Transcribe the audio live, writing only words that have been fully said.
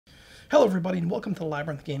Hello everybody and welcome to the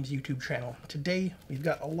Labrynth Games YouTube channel. Today we've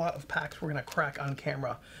got a lot of packs we're going to crack on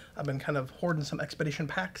camera. I've been kind of hoarding some expedition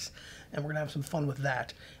packs and we're going to have some fun with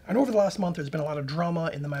that. And over the last month there's been a lot of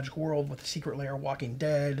drama in the Magic world with the Secret Lair Walking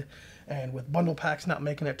Dead and with bundle packs not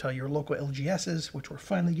making it to your local LGSs, which we're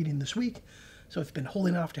finally getting this week. So if you've been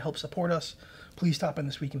holding off to help support us, please stop in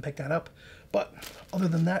this week and pick that up. But other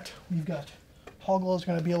than that, we've got Hoglow's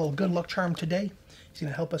going to be a little good luck charm today. He's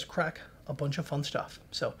going to help us crack a bunch of fun stuff.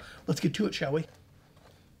 So let's get to it, shall we?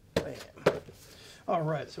 Bam. All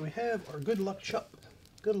right, so we have our good luck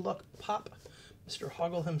pop, Mr.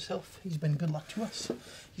 Hoggle himself. He's been good luck to us.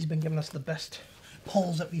 He's been giving us the best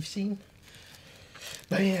pulls that we've seen.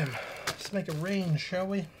 Bam. Let's make it rain, shall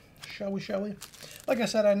we? Shall we? Like I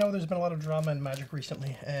said, I know there's been a lot of drama in Magic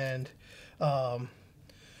recently, and you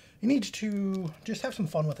need to just have some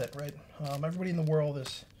fun with it, right? Everybody in the world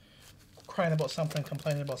is crying about something,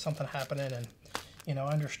 complaining about something happening, and you know,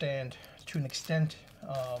 I understand to an extent.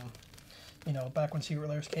 You know, back when Secret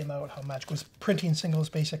Lairs came out, how Magic was printing singles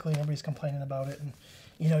basically, and everybody's complaining about it, and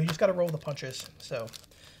you know, you just got to roll the punches. So,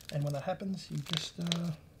 and when that happens, you just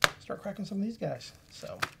start cracking some of these guys.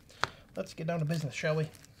 So, let's get down to business, shall we?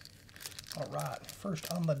 All right, first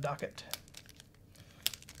on the docket.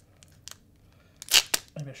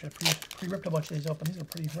 Maybe I should have pre-ripped a bunch of these open. These are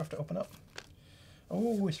pretty rough to open up.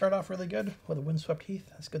 Oh, we start off really good with a Windswept Heath.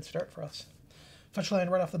 That's a good start for us. Fetch land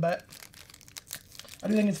right off the bat. I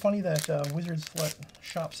do think it's funny that Wizards let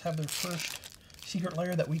shops have their first Secret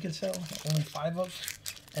Lair that we could sell, only 5 of,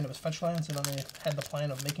 and it was fetch lands, and then they had the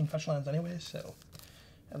plan of making fetch lands anyways, so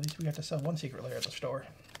at least we got to sell 1 Secret Lair at the store.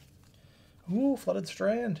 Ooh, Flooded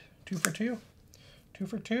Strand. 2 for 2. 2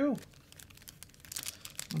 for 2.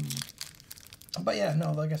 But yeah,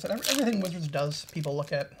 no, like I said, everything Wizards does, people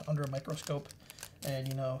look at under a microscope. And,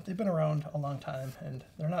 you know, they've been around a long time, and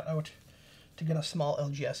they're not out to get us small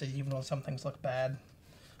LGSs, even when some things look bad.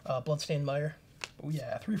 Bloodstained Mire. Oh,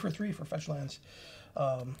 yeah, 3 for 3 for fetch lands.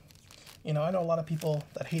 You know, I know a lot of people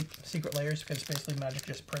that hate Secret Lairs because it's basically Magic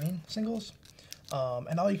just printing singles.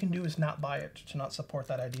 And all you can do is not buy it to not support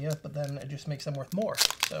that idea, but then it just makes them worth more.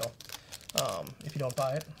 So, if you don't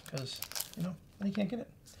buy it, because, you know, then you can't get it.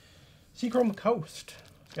 Seachrome Coast.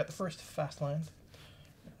 Got the first fast land.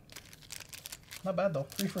 Not bad, though.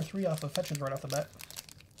 3 for 3 off of fetches right off the bat.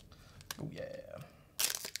 Oh, yeah.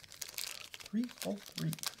 3 for 3.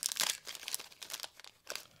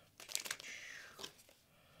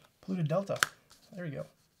 Polluted Delta. There you go.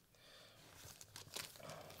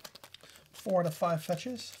 4 out of 5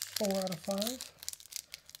 fetches. 4 out of 5.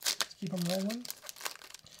 Let's keep them rolling.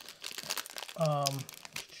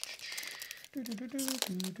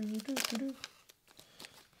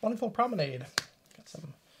 Wonderful Promenade. Got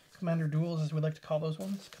some Commander Duels, as we like to call those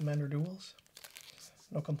ones. Commander Duels.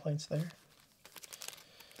 No complaints there.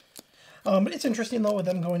 It's interesting, though, with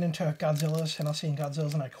them going into Godzilla's, and us seeing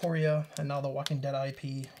Godzilla's and Ikoria, and now the Walking Dead IP,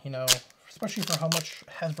 you know, especially for how much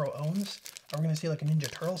Hasbro owns. Are we going to see, like, a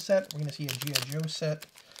Ninja Turtle set? We're going to see a G.I. Joe set.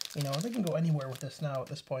 You know, they can go anywhere with this now at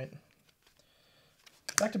this point.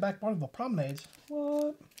 Back-to-back Wonderful Promenades.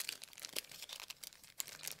 What?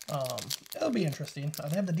 It'll be interesting.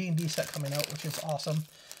 They have the D&D set coming out, which is awesome.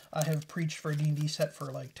 I have preached for a D&D set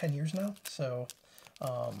for like 10 years now, so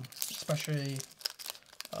especially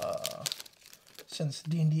since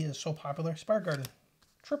D&D is so popular. Spire Garden,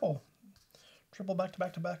 triple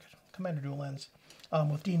back-to-back Commander Duel lands.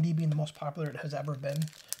 With D&D being the most popular it has ever been,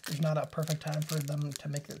 there's not a perfect time for them to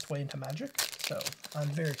make its way into Magic, so I'm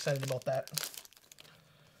very excited about that.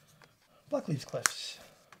 Blackleaf's Cliffs.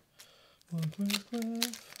 Blackleaf's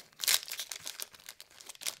Cliff.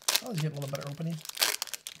 I was getting a little better opening.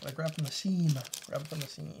 I grabbed from the seam.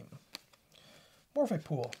 Morphic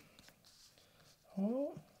Pool.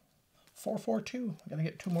 Oh, 4-4-2. I gotta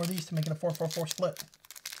get 2 more of these to make it a 4-4-4 split.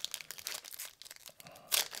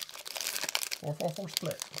 4-4-4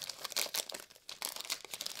 split.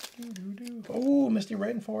 Oh, Misty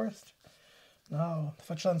Rainforest. No, the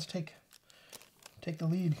fetch lands take the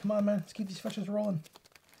lead. Come on, man. Let's keep these fetches rolling.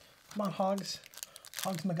 Come on, Hogs.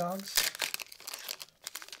 Hogs Magogs.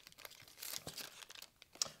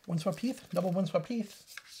 Windswept Heath, double Windswept Heath.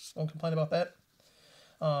 Won't complain about that.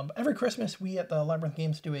 Every Christmas, we at the Labrynth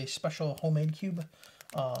Games do a special homemade cube.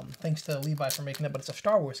 Thanks to Levi for making it, but it's a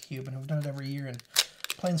Star Wars cube, and we've done it every year, and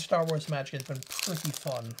playing Star Wars Magic has been pretty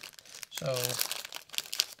fun. So,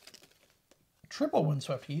 triple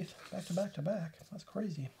Windswept Heath, back to back. That's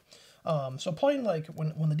crazy. So playing, like,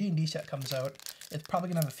 when the D&D set comes out, it's probably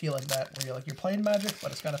going to have a feel like that, where you're playing Magic,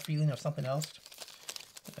 but it's got a feeling of something else.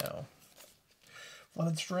 You know.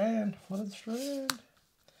 Flooded Strand. We're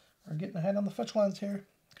getting ahead on the fetch lines here.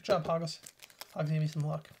 Good job, Hogs. Hogs gave me some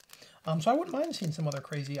luck. So I wouldn't mind seeing some other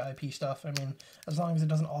crazy IP stuff. I mean, as long as it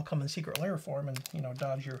doesn't all come in secret layer form and, you know,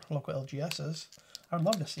 dodge your local LGSs. I would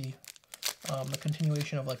love to see the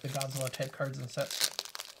continuation of, like, the Godzilla type cards and sets.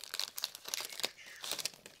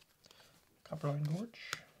 Copperline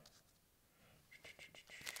Gorge.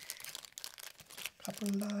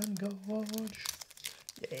 Copperline Gorge.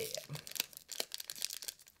 Yeah.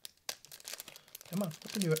 Come on,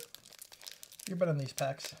 we can do it. You're better than these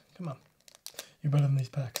packs. Come on. You're better than these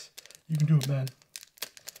packs. You can do it, man.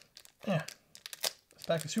 Yeah. This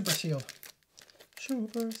pack is super sealed.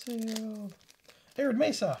 Super sealed. Arid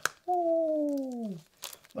Mesa. Woo!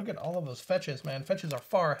 Look at all of those fetches, man. Fetches are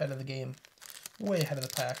far ahead of the game. Way ahead of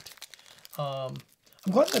the pack. I'm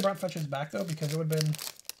glad they brought fetches back, though, because it would have been...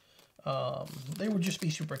 they would just be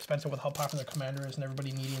super expensive with how popular Commander is and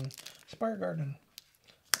everybody needing Spire Garden.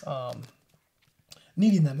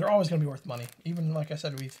 Needing them. They're always going to be worth money. Even, like I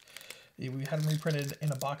said, we had them reprinted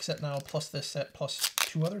in a box set now, plus this set, plus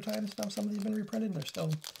 2 other times now some of these have been reprinted. They're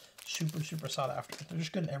still super, super sought after. They're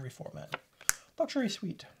just good in every format. Luxury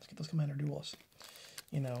Suite. Let's get those Commander duels.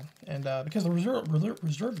 You know, and because the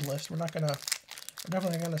reserved list, we're definitely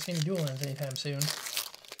not going to see any dual lands anytime soon.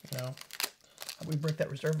 You know, we break that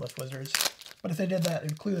reserve list, Wizards. But if they did that,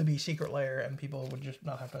 it would clearly be secret layer, and people would just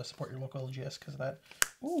not have to support your local LGS because of that.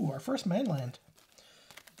 Ooh, our first mainland.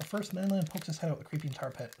 The first mainland pokes his head out with the Creeping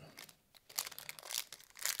Tar Pit.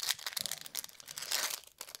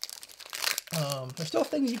 There's still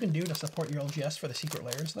things you can do to support your LGS for the secret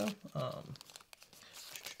layers, though.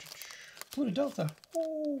 Pluto Delta.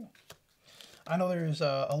 Ooh. I know there's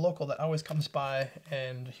a local that always comes by,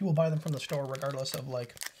 and he will buy them from the store regardless of,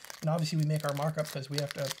 like, and obviously we make our markup because we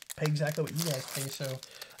have to pay exactly what you guys pay, so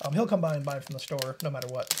he'll come by and buy it from the store no matter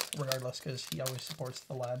what, regardless, because he always supports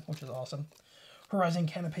the lab, which is awesome. Horizon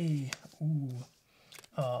Canopy. Ooh.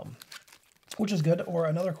 Which is good. Or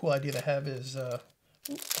another cool idea they have is... that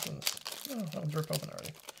one's ripped open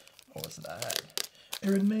already. What was that?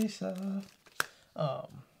 Arid Mesa.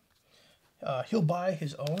 He'll buy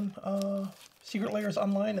his own secret layers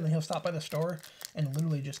online, and then he'll stop by the store and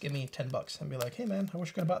literally just give me $10 and be like, hey man, I wish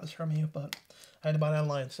I could have bought this from you, but I had to buy it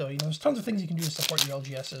online. So, you know, there's tons of things you can do to support your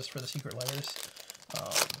LGSs for the secret layers.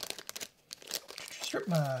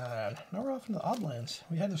 Stripman. Now we're off into the odd lands.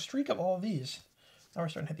 We had a streak of all of these. Now we're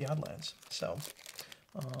starting to hit the odd lands. So,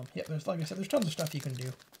 yeah, there's, like I said, there's tons of stuff you can do.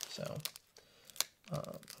 So,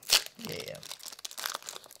 yeah.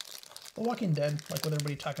 The Walking Dead, like with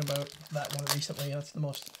everybody talking about that one recently, that's the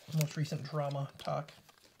most recent drama talk.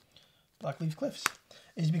 Blackleaf Cliffs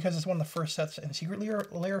is because it's one of the first sets in secret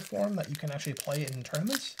layer form that you can actually play in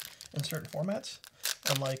tournaments in certain formats.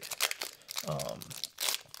 Unlike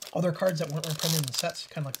other cards that weren't reprinted in sets,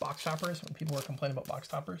 kind of like box toppers, when people were complaining about box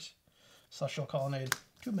toppers. Celestial Colonnade,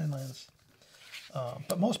 2 mainlands.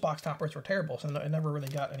 But most box toppers were terrible, so it never really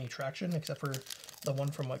got any traction, except for the one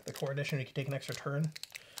from like the core edition. You could take an extra turn,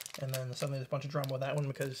 and then suddenly there's a bunch of drama with that one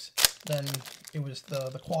because then it was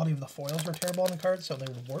the quality of the foils were terrible on the card, so they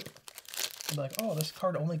would warp. They'd be like, oh, this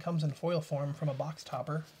card only comes in foil form from a box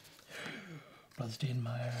topper. Bloodstained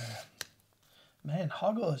Mire. Man,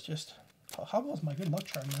 Hoggle is my good luck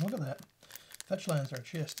charm, man. Look at that. Fetch lands are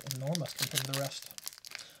just enormous compared to the rest.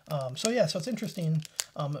 So yeah, so it's interesting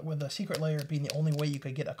with the secret layer being the only way you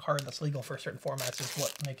could get a card that's legal for certain formats is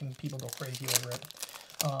what making people go crazy over it.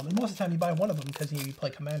 And most of the time you buy one of them because you play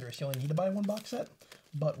Commanders. You only need to buy one box set.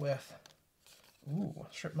 But with,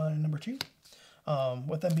 Strip Mine number 2.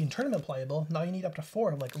 With them being tournament playable, now you need up to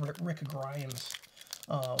 4, like Rick Grimes.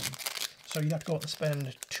 So you'd have to go out and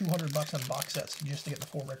spend $200 on box sets just to get the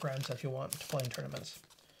 4 Rick Grimes that you want to play in tournaments.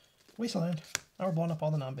 Wasteland. Now we're blowing up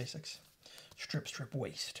all the non-basics. Strip,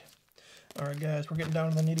 waste. Alright guys, we're getting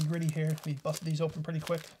down to the nitty gritty here. We busted these open pretty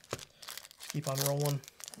quick. Just keep on rolling.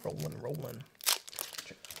 Rolling.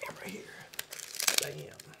 Check it right here.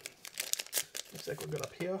 Bam. Looks like we're good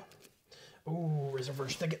up here. Ooh, Razor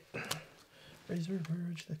Verge Thicket.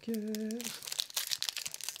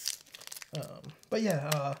 But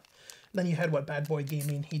yeah, then you had Bad Boy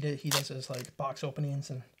Gaming. He does his like box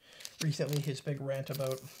openings, and recently his big rant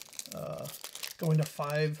about going to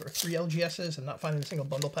 5 or 3 LGSs and not finding a single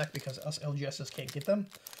bundle pack because us LGSs can't get them.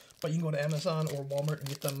 But you can go to Amazon or Walmart and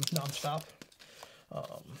get them non-stop,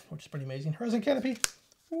 which is pretty amazing. Horizon Canopy.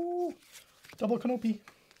 Ooh, double Canopy.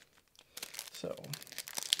 So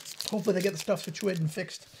hopefully they get the stuff situated and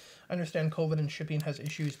fixed. I understand COVID and shipping has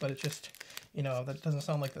issues, but it's just, you know, that doesn't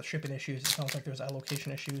sound like the shipping issues. It sounds like there's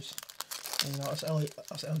allocation issues. And, you know, us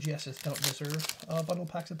LGSs don't deserve bundle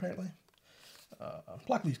packs, apparently.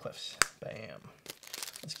 Blackleaf Cliffs. Bam.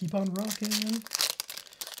 Let's keep on rocking.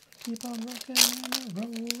 Keep on rocking and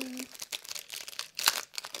rolling.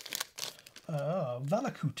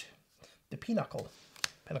 Valakut, the Pinnacle.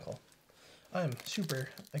 I am super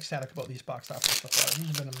ecstatic about these box toppers so far.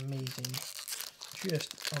 These have been amazing.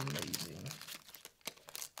 Just amazing.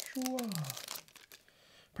 Sure.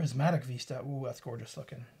 Prismatic Vista. Ooh, that's gorgeous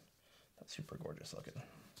looking. That's super gorgeous looking.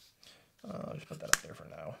 I'll just put that up there for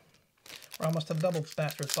now. We're almost to the double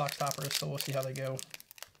Masters box toppers, so we'll see how they go.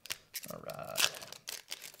 Alright.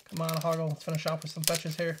 Come on, Hoggle. Let's finish off with some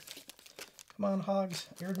fetches here. Come on, Hogs.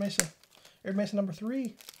 Arid Mesa. Arid Mesa number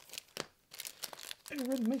 3.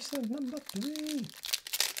 Arid Mesa number 3.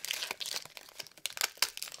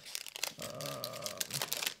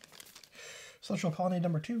 Celestial Colony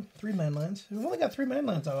number 2. 3 manlands. We've only got 3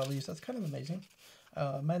 manlands out of these. That's kind of amazing.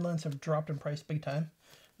 Manlands have dropped in price big time.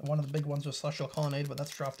 One of the big ones was Celestial Colonnade, but that's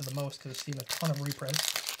dropped to the most because it's seen a ton of reprints.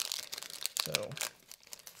 So,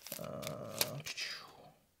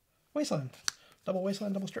 Wasteland. Double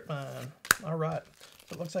Wasteland, double Strip Mine. Alright.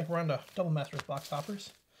 So it looks like we're on to double Masters box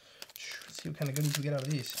toppers. Let's see what kind of goodies we get out of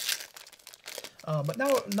these. But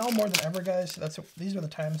now more than ever, guys, these are the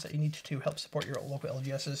times that you need to help support your local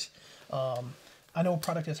LGSs. I know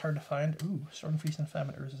product is hard to find. Ooh, Storm Feast and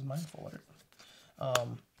Famine Urza's Mindful Alert.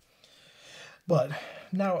 But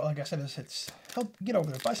now, like I said, it's help get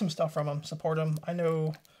over there. Buy some stuff from them. Support them. I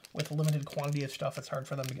know with a limited quantity of stuff, it's hard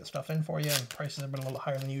for them to get stuff in for you, and prices have been a little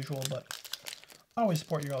higher than usual, but always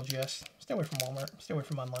support your LGS. Stay away from Walmart. Stay away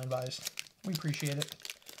from online buys. We appreciate it.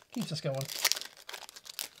 Keeps us going.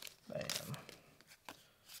 Bam.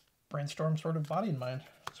 Brainstorm, Sword of Body and Mind.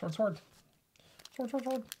 Sword.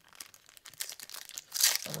 Alright,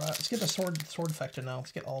 let's get the sword effect now.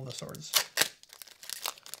 Let's get all the swords.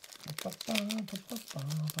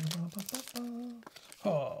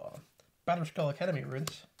 Oh, Batterskull Academy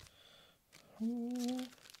runes. Ooh.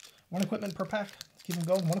 1 equipment per pack. Let's keep them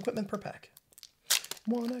going. 1 equipment per pack.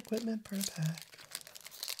 1 equipment per pack.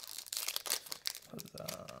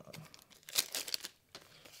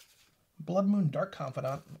 Blood Moon Dark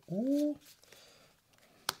Confidant. Ooh.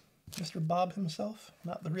 Mr. Bob himself.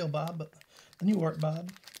 Not the real Bob, but the new art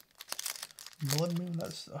Bob. Blood Moon,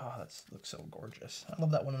 that looks so gorgeous. I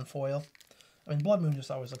love that one in foil. I mean, Blood Moon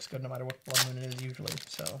just always looks good no matter what Blood Moon it is usually,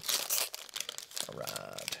 so.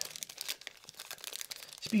 Alright.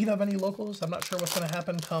 Speaking of any locals, I'm not sure what's going to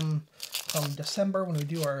happen come December when we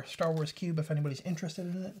do our Star Wars Cube, if anybody's interested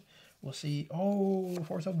in it. We'll see. Oh,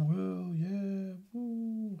 Force of Will, yeah,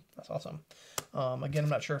 woo. That's awesome. Again,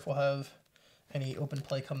 I'm not sure if we'll have any open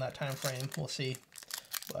play come that time frame. We'll see.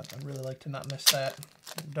 But I'd really like to not miss that.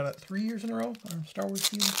 We've done it 3 years in a row, our Star Wars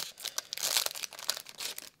Cube.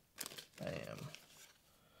 Bam.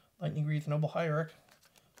 Lightning Wreath, Noble Hierarch.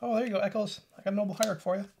 Oh, there you go, Echoes. I got a Noble Hierarch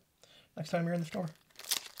for you. Next time you're in the store.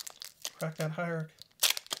 Crack that Hierarch.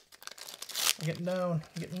 I'm getting down.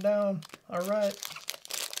 Alright.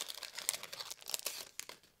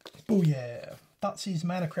 Booyah. Thoughtseize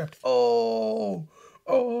Mana Crypt. Oh!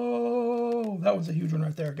 That one's a huge one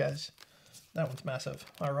right there, guys. That one's massive.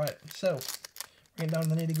 Alright, so we're getting down to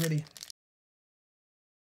the nitty gritty.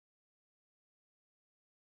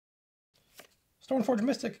 Stoneforge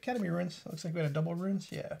Mystic Academy runes. Looks like we had a double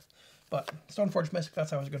runes. Yeah. But Stoneforge Mystic,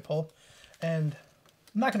 that's always a good pull. And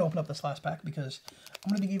I'm not going to open up this last pack because I'm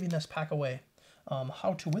going to be giving this pack away.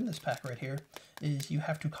 How to win this pack right here is you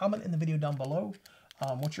have to comment in the video down below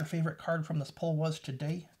what your favorite card from this pull was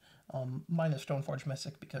today. Mine is Stoneforge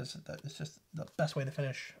Mystic because that is just the best way to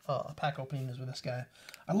finish a pack opening is with this guy.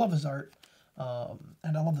 I love his art,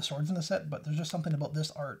 and I love the swords in the set, but there's just something about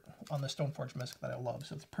this art on the Stoneforge Mystic that I love,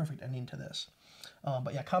 so it's a perfect ending to this.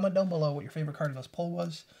 But yeah, comment down below what your favorite card in this pull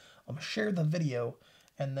was. Share the video,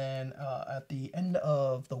 and then at the end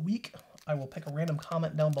of the week, I will pick a random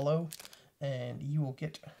comment down below, and you will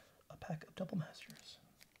get a pack of Double Masters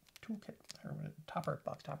toolkit, or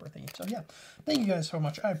box topper thingy. So yeah, thank you guys so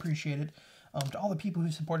much. I appreciate it. To all the people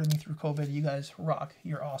who supported me through COVID, you guys rock.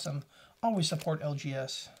 You're awesome. Always support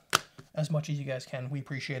LGS as much as you guys can. We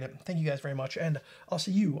appreciate it. Thank you guys very much, and I'll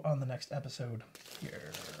see you on the next episode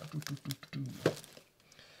here.